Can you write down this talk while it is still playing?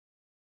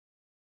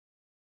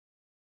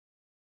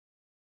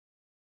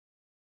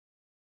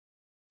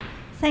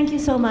Thank you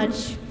so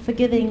much for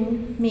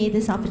giving me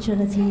this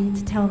opportunity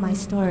to tell my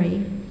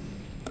story.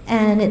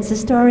 And it's a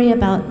story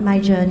about my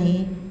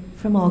journey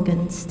from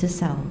organs to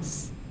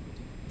cells.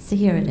 So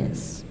here it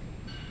is.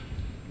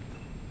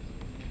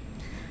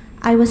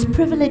 I was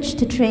privileged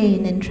to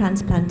train in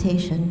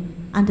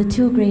transplantation under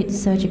two great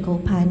surgical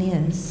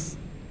pioneers,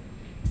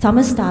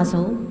 Thomas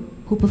Starzl,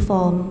 who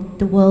performed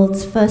the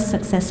world's first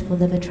successful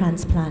liver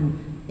transplant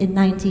in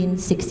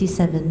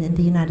 1967 in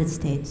the United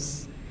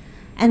States,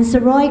 and Sir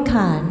Roy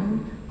Khan,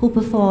 who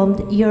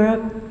performed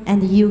Europe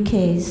and the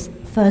UK's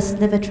first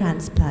liver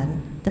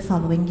transplant the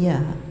following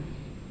year.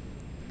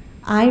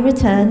 I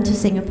returned to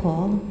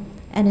Singapore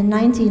and in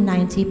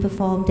 1990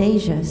 performed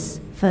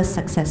Asia's first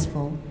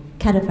successful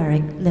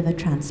cadaveric liver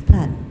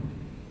transplant.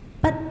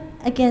 But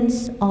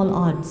against all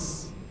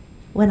odds,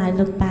 when I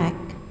look back,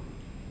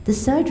 the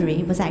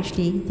surgery was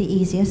actually the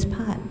easiest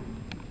part.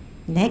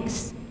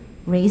 Next,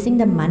 raising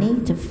the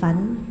money to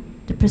fund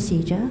the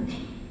procedure.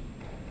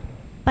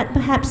 But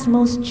perhaps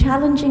most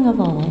challenging of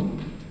all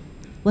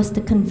was to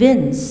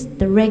convince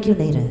the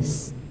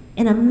regulators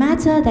in a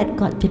matter that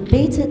got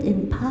debated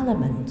in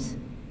Parliament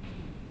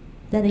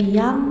that a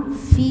young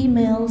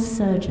female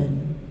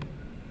surgeon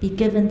be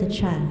given the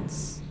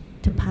chance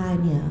to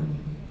pioneer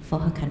for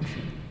her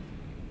country.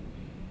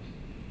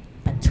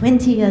 But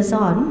 20 years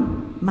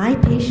on, my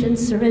patient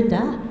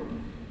Surinder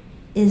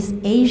is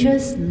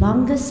Asia's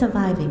longest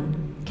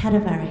surviving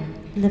cadaveric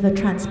liver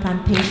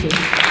transplant patient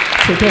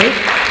to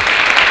date.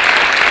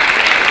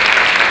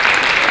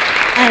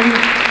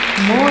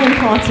 And more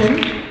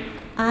important,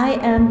 I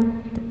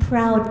am the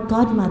proud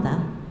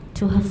godmother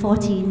to her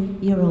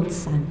 14-year-old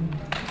son.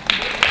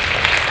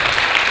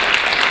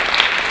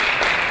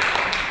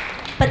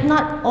 But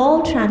not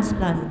all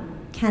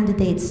transplant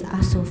candidates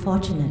are so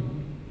fortunate.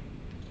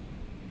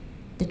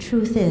 The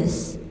truth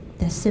is,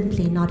 there's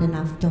simply not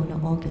enough donor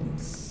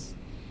organs.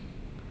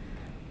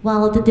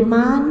 While the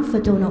demand for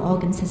donor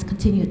organs has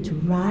continued to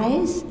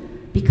rise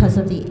because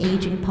of the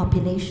aging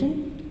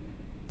population,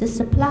 the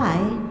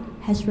supply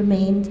has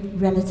remained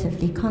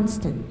relatively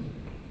constant.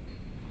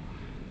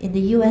 In the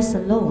US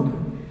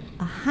alone,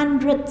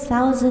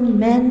 100,000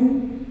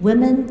 men,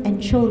 women,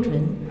 and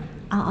children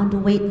are on the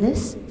wait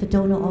list for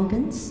donor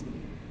organs,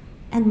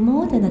 and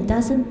more than a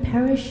dozen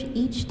perish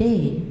each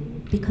day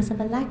because of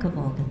a lack of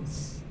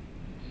organs.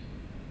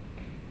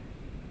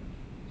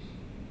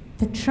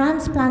 The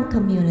transplant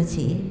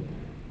community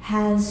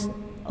has,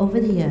 over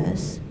the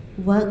years,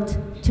 worked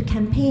to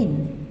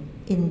campaign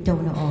in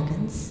donor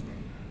organs,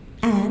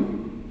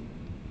 and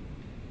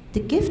the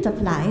gift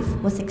of life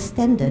was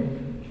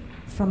extended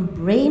from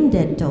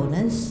brain-dead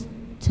donors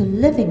to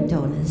living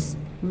donors,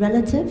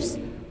 relatives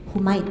who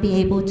might be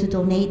able to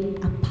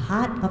donate a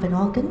part of an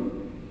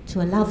organ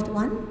to a loved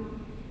one.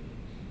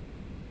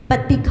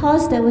 But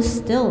because there was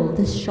still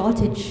this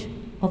shortage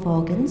of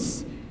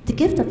organs, the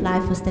gift of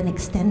life was then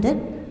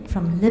extended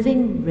from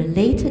living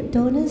related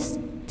donors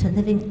to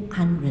living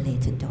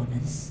unrelated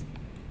donors.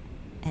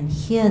 And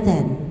here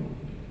then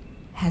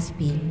has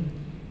been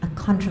a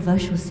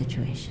controversial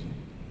situation.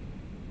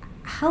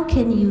 How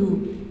can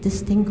you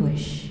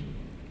distinguish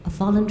a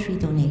voluntary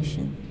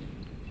donation,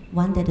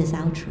 one that is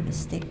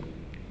altruistic,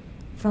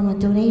 from a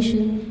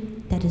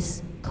donation that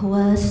is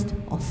coerced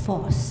or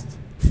forced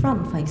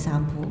from, for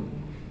example,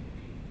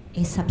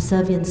 a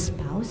subservient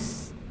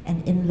spouse,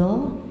 an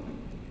in-law,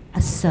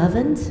 a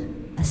servant,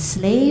 a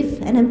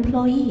slave, an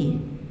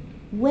employee?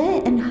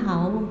 Where and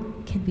how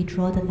can we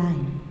draw the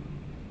line?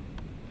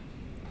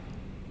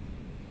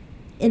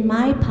 In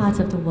my part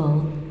of the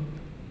world,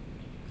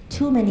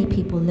 too many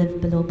people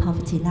live below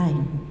poverty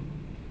line,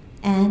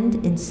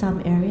 and in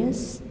some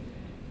areas,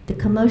 the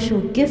commercial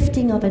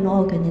gifting of an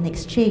organ in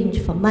exchange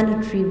for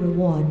monetary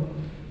reward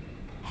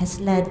has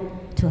led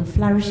to a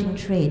flourishing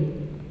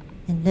trade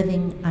in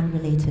living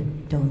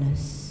unrelated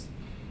donors.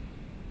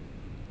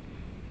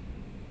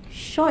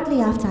 Shortly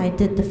after I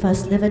did the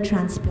first liver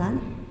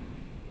transplant,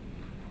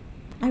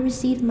 I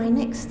received my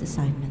next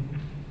assignment,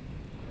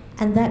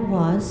 and that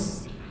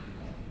was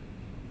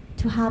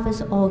to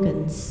harvest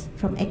organs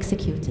from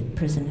executed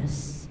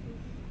prisoners.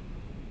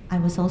 I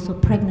was also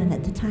pregnant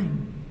at the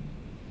time.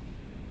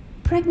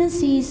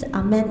 Pregnancies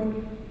are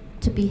meant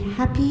to be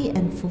happy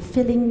and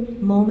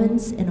fulfilling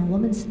moments in a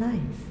woman's life.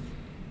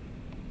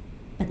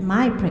 But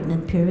my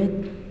pregnant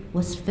period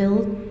was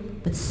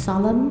filled with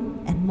solemn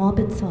and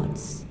morbid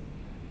thoughts.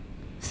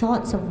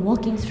 Thoughts of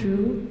walking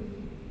through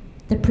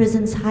the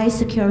prison's high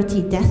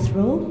security death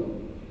row,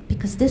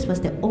 because this was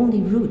the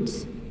only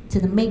route to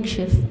the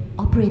makeshift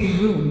operating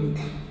room.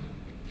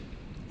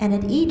 And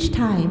at each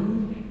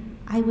time,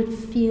 I would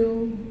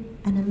feel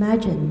and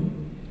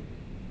imagine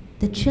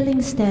the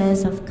chilling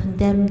stares of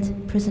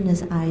condemned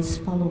prisoners' eyes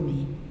follow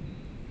me.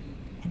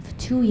 And for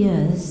 2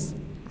 years,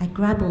 I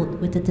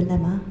grappled with the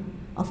dilemma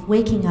of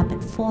waking up at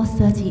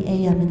 4:30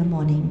 a.m. in the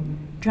morning,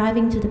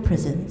 driving to the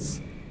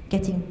prisons,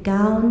 getting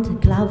gowned,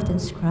 gloved,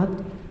 and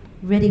scrubbed,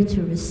 ready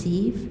to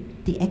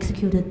receive the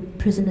executed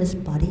prisoner's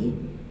body,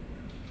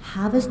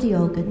 harvest the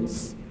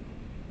organs,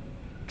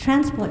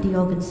 transport the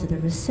organs to the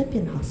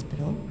recipient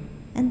hospital,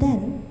 and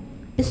then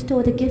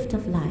bestow the gift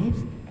of life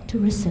to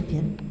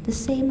recipient the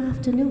same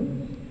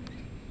afternoon.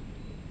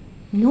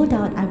 No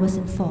doubt I was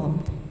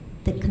informed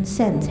that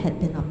consent had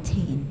been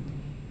obtained.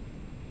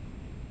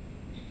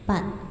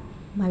 But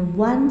my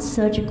one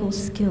surgical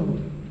skill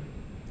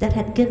that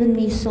had given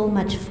me so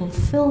much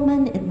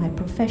fulfillment in my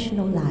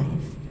professional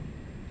life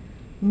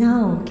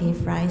now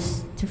gave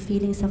rise to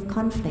feelings of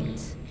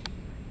conflict.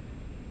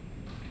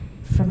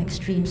 From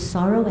extreme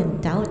sorrow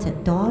and doubt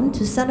at dawn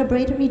to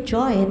celebratory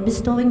joy at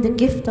bestowing the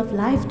gift of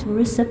life to a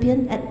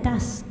recipient at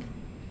dusk.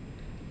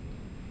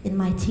 In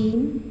my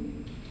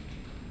team,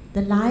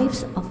 the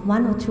lives of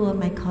one or two of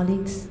my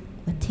colleagues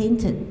were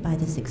tainted by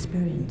this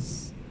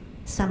experience.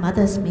 Some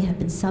others may have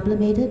been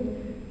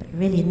sublimated, but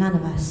really none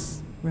of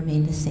us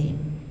remained the same.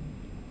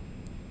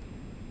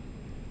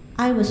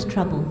 I was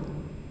troubled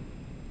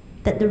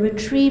that the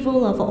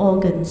retrieval of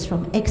organs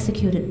from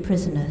executed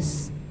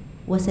prisoners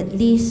was at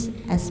least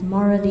as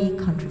morally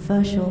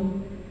controversial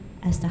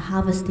as the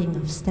harvesting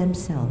of stem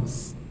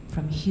cells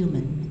from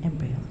human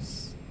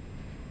embryos.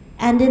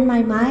 And in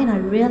my mind, I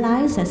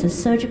realized as a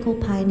surgical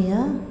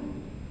pioneer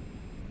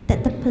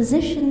that the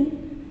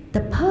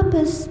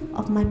purpose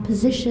of my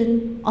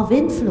position of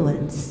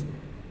influence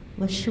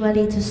was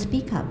surely to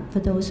speak up for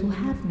those who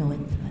have no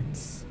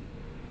influence.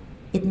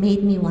 It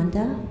made me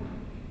wonder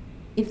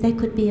if there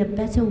could be a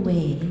better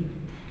way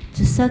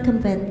to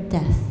circumvent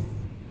death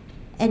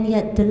and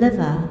yet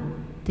deliver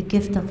the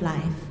gift of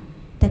life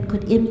that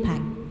could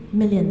impact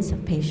millions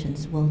of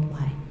patients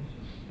worldwide.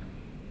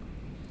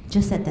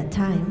 Just at that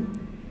time,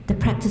 the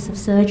practice of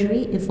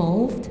surgery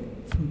evolved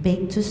from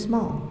big to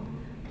small,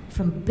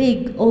 from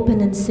big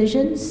open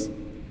incisions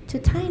to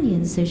tiny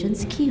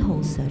incisions, keyhole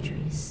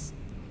surgeries.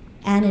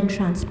 And in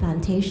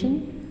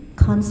transplantation,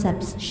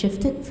 concepts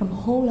shifted from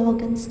whole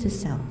organs to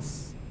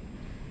cells.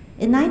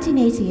 In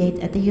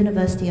 1988, at the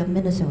University of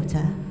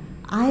Minnesota,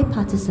 I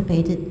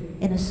participated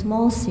in a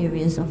small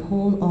series of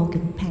whole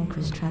organ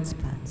pancreas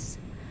transplants.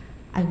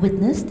 I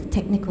witnessed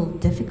technical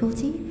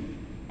difficulty,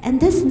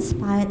 and this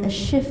inspired a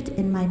shift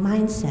in my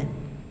mindset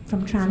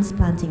from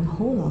transplanting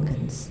whole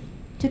organs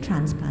to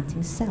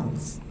transplanting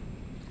cells.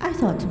 I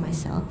thought to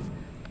myself,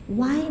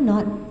 why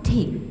not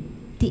take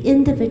the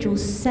individual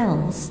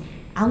cells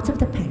out of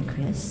the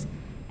pancreas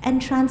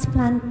and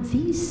transplant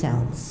these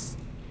cells,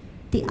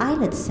 the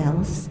islet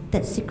cells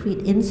that secrete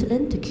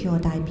insulin to cure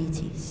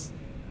diabetes?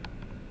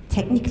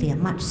 Technically a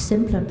much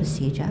simpler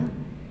procedure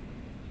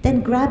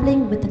than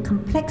grappling with the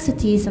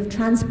complexities of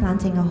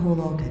transplanting a whole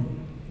organ.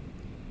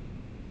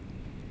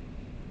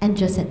 And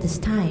just at this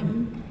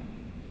time,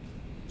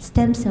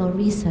 stem cell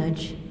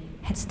research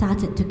had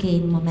started to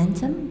gain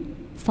momentum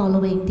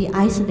following the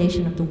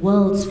isolation of the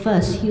world's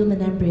first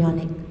human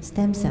embryonic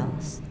stem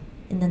cells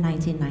in the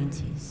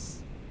 1990s.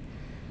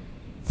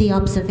 The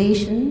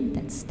observation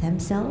that stem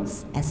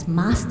cells, as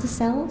master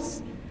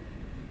cells,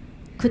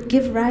 could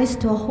give rise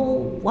to a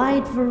whole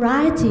wide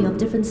variety of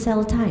different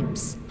cell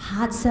types.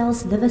 Heart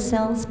cells, liver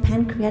cells,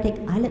 pancreatic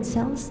islet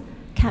cells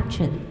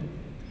captured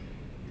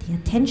the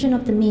attention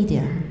of the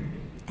media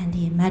and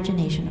the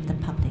imagination of the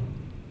public.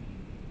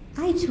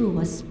 I too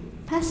was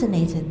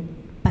fascinated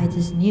by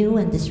this new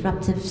and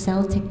disruptive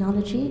cell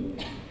technology,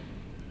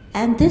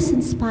 and this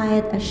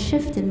inspired a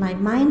shift in my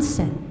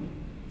mindset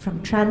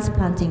from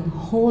transplanting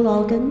whole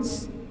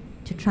organs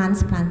to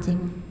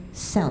transplanting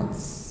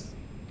cells.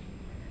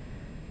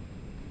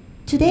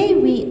 Today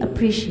we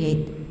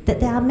appreciate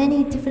that there are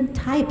many different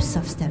types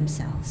of stem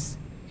cells.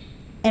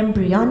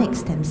 Embryonic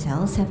stem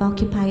cells have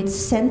occupied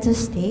center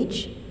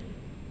stage,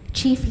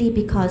 chiefly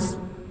because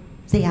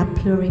they are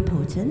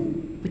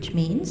pluripotent, which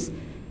means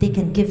they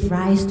can give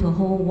rise to a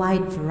whole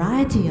wide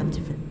variety of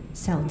different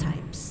cell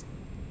types.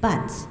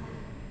 But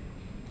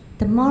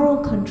the moral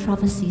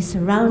controversy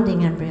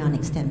surrounding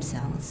embryonic stem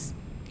cells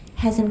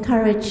has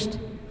encouraged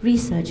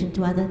research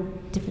into other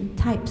different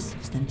types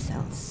of stem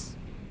cells.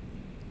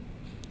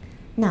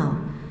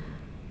 Now,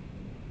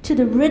 to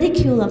the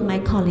ridicule of my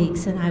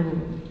colleagues, and I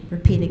will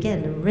repeat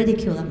again, the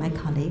ridicule of my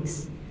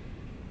colleagues,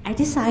 I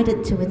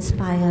decided to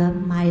inspire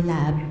my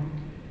lab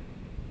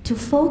to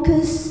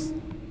focus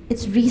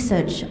its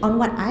research on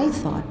what I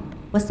thought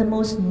was the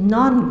most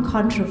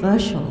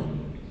non-controversial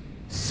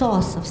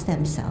source of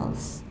stem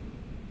cells: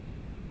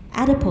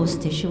 adipose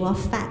tissue or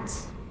fat.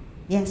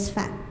 Yes,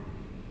 fat.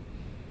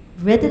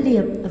 Readily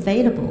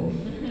available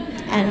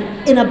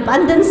and in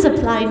abundant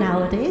supply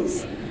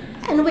nowadays,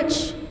 and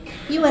which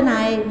you and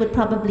I would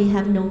probably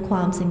have no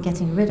qualms in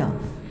getting rid of.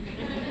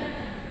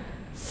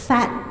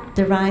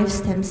 Fat-derived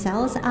stem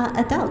cells are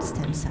adult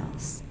stem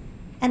cells,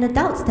 and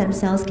adult stem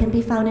cells can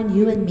be found in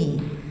you and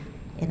me,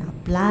 in our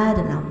blood,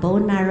 in our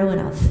bone marrow, in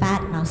our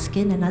fat, in our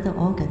skin, and other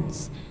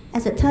organs.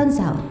 As it turns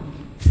out,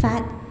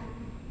 fat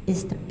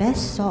is the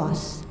best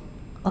source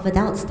of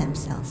adult stem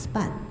cells,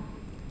 but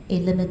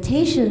a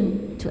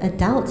limitation to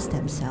adult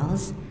stem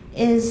cells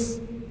is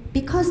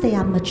because they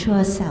are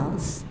mature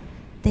cells,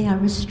 they are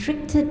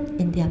restricted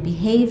in their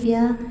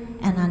behavior,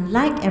 and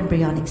unlike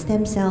embryonic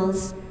stem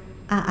cells,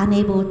 are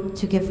unable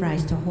to give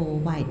rise to a whole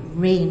wide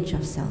range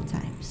of cell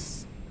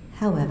types.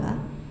 However,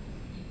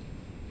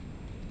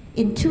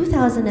 In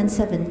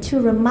 2007, two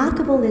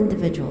remarkable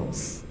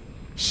individuals,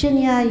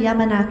 Shinya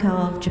Yamanaka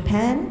of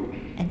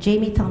Japan and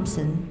Jamie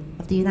Thompson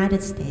of the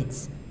United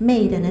States,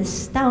 made an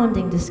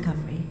astounding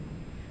discovery.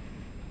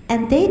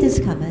 And they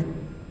discovered,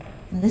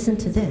 and listen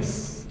to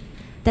this,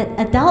 that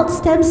adult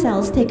stem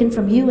cells taken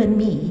from you and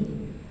me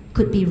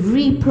could be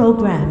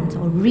reprogrammed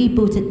or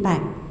rebooted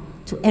back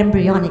to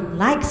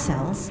embryonic-like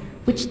cells,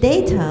 which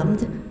they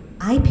termed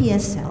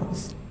iPS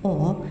cells,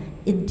 or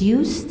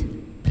induced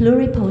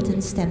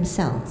pluripotent stem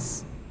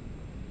cells.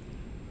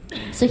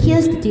 So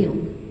here's the deal.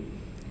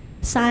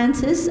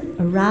 Scientists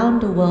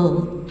around the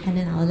world and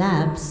in our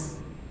labs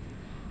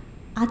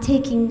are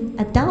taking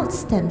adult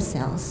stem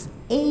cells,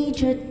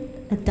 aged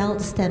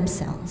adult stem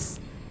cells,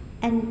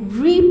 and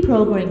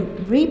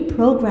reprogramming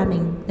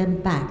them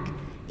back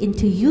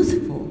into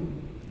youthful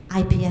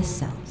iPS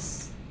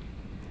cells.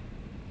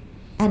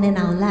 And in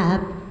our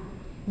lab,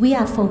 we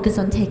are focused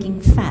on taking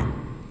fat,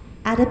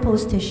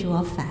 adipose tissue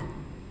or fat,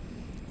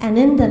 and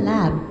in the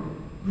lab,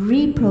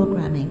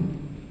 reprogramming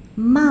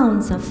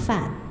mounds of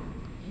fat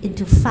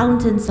into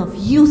fountains of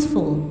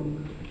youthful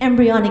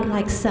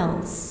embryonic-like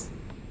cells.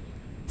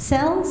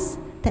 Cells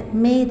that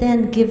may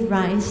then give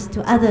rise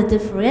to other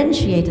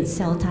differentiated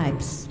cell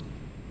types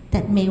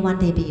that may one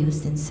day be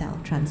used in cell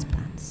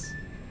transplants.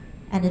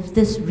 And if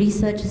this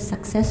research is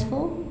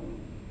successful,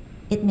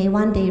 it may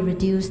one day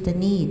reduce the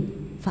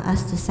need for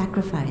us to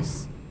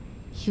sacrifice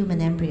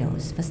human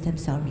embryos for stem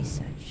cell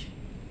research.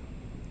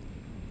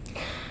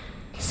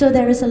 So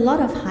there is a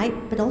lot of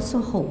hype, but also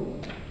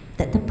hope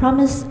that the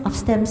promise of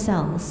stem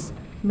cells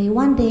may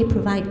one day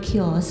provide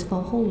cures for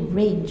a whole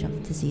range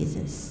of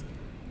diseases.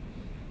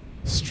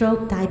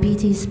 Stroke,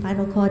 diabetes,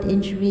 spinal cord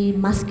injury,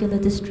 muscular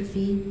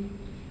dystrophy,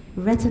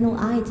 retinal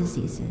eye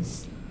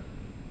diseases.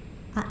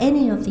 Are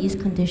any of these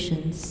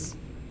conditions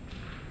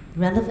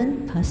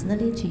relevant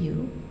personally to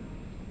you?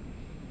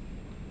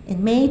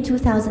 In May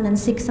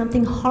 2006,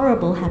 something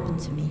horrible happened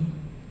to me.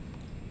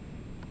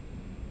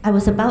 I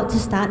was about to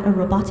start a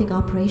robotic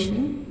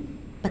operation,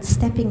 but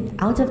stepping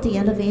out of the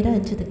elevator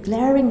into the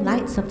glaring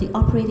lights of the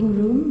operating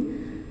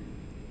room,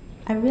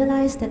 I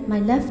realized that my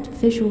left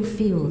visual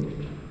field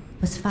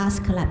was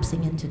fast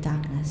collapsing into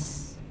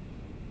darkness.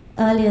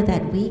 Earlier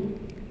that week,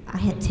 I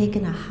had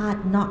taken a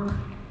hard knock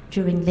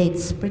during late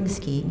spring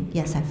skiing.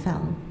 Yes, I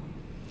fell.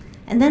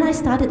 And then I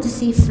started to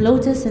see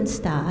floaters and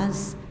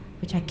stars,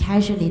 which I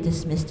casually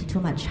dismissed too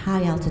much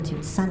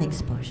high-altitude sun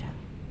exposure.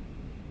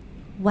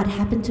 What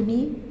happened to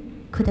me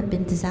could have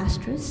been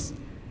disastrous,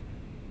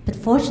 but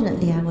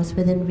fortunately I was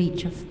within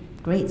reach of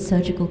great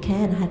surgical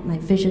care and had my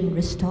vision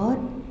restored,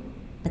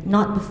 but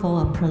not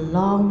before a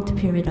prolonged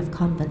period of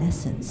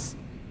convalescence,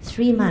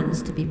 3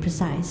 months to be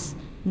precise,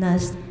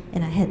 nursed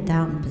in a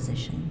head-down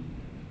position.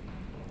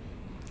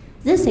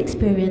 This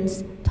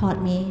experience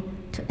taught me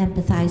to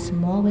empathize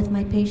more with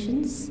my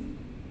patients,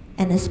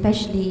 and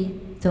especially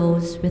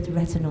those with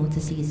retinal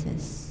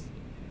diseases.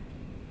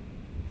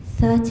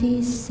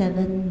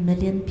 37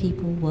 million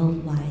people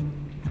worldwide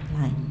are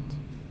blind.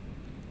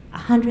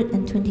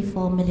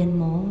 124 million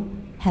more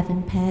have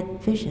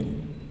impaired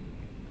vision.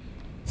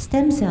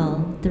 Stem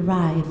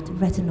cell-derived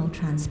retinal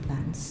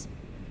transplants,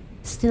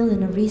 still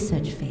in a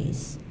research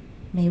phase,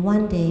 may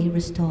one day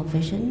restore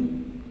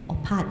vision or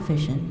part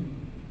vision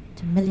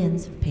to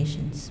millions of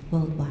patients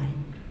worldwide.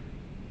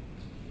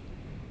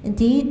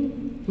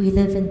 Indeed, we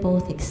live in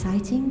both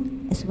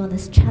exciting as well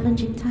as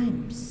challenging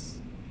times.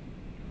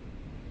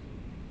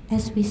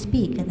 As we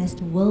speak and as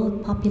the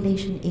world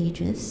population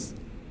ages,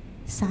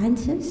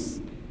 scientists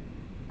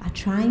are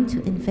trying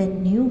to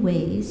invent new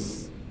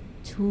ways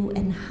to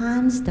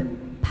enhance the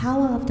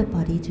power of the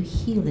body to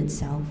heal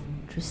itself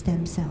through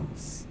stem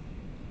cells.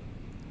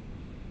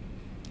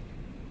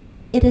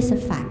 It is a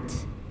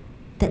fact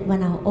that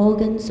when our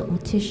organs or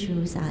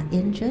tissues are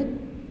injured,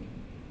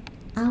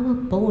 our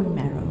bone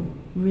marrow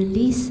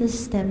releases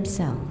stem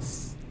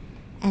cells,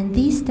 and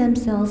these stem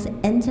cells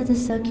enter the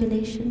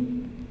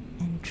circulation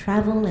and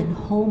travel and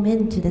home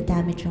into the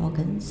damaged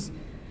organs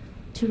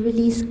to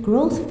release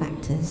growth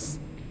factors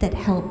that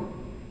help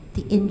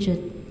the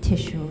injured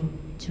tissue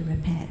to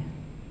repair.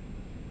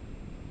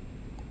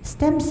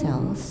 Stem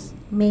cells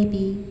may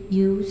be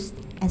used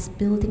as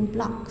building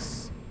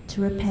blocks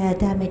to repair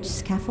damaged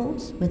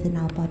scaffolds within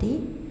our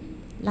body,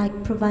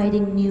 like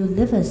providing new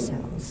liver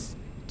cells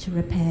to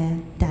repair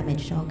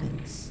damaged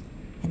organs.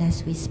 And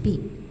as we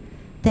speak,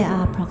 there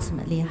are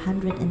approximately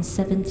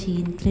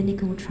 117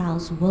 clinical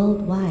trials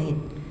worldwide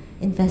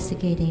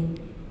investigating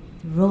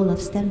the role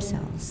of stem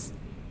cells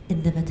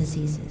in liver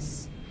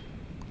diseases.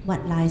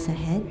 What lies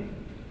ahead?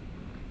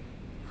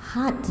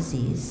 Heart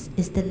disease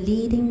is the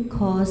leading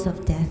cause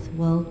of death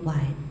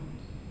worldwide.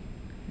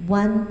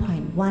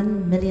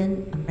 1.1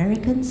 million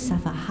Americans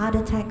suffer heart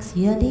attacks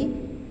yearly,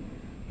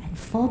 and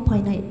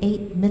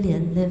 4.8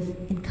 million live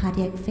in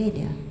cardiac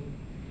failure.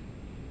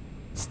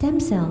 Stem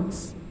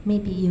cells may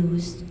be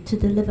used to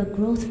deliver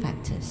growth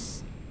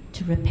factors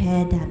to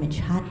repair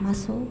damaged heart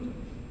muscle,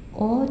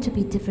 or to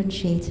be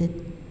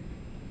differentiated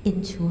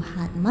into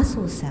heart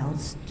muscle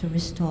cells to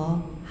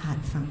restore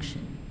heart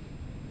function.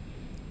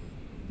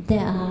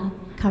 There are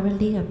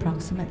currently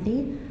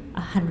approximately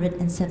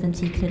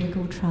 170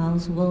 clinical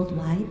trials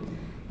worldwide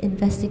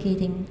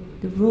investigating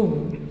the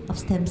role of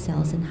stem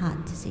cells in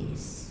heart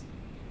disease.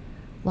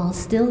 While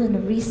still in the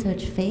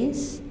research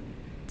phase,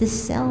 this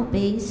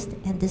cell-based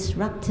and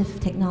disruptive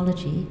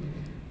technology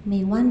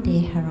may one day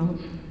herald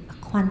a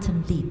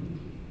quantum leap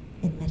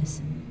in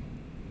medicine.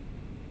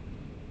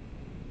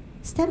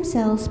 Stem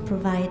cells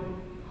provide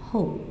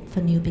hope for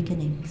new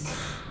beginnings.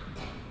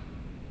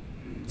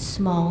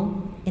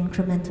 Small,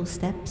 incremental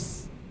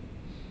steps,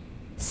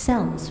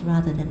 cells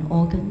rather than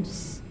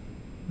organs,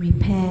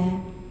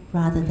 repair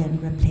rather than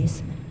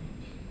replacement.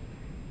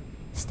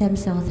 Stem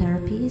cell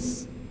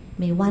therapies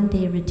may one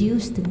day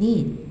reduce the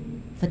need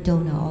for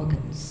donor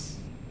organs.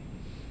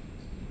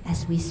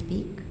 As we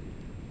speak,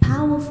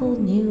 powerful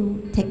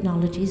new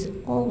technologies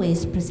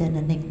always present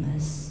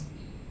enigmas.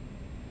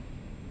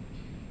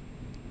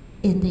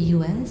 In the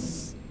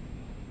US,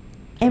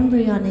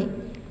 embryonic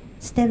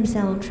stem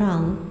cell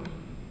trial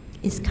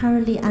is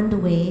currently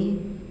underway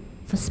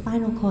for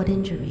spinal cord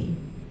injury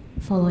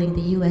following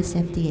the US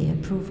FDA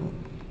approval.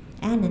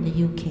 And in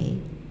the UK,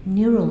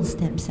 neural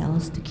stem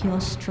cells to cure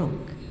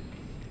stroke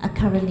are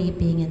currently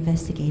being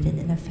investigated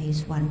in a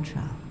phase 1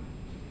 trial.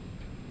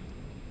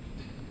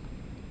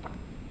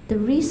 The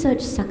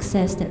research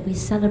success that we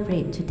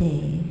celebrate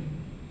today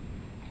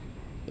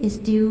is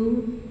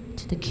due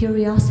to the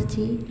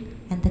curiosity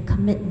and the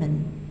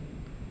commitment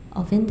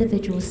of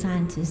individual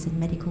scientists and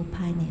medical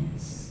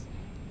pioneers.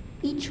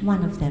 Each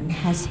one of them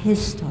has his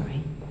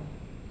story.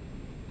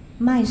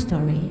 My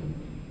story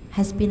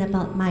has been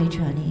about my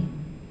journey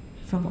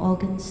from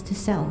organs to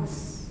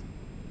cells,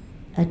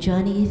 a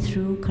journey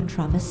through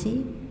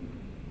controversy,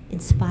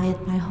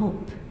 inspired by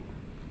hope.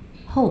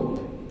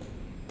 Hope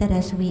that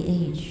as we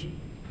age,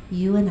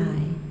 you and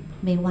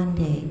I may one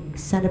day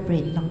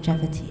celebrate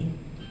longevity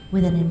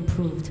with an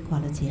improved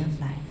quality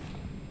of life.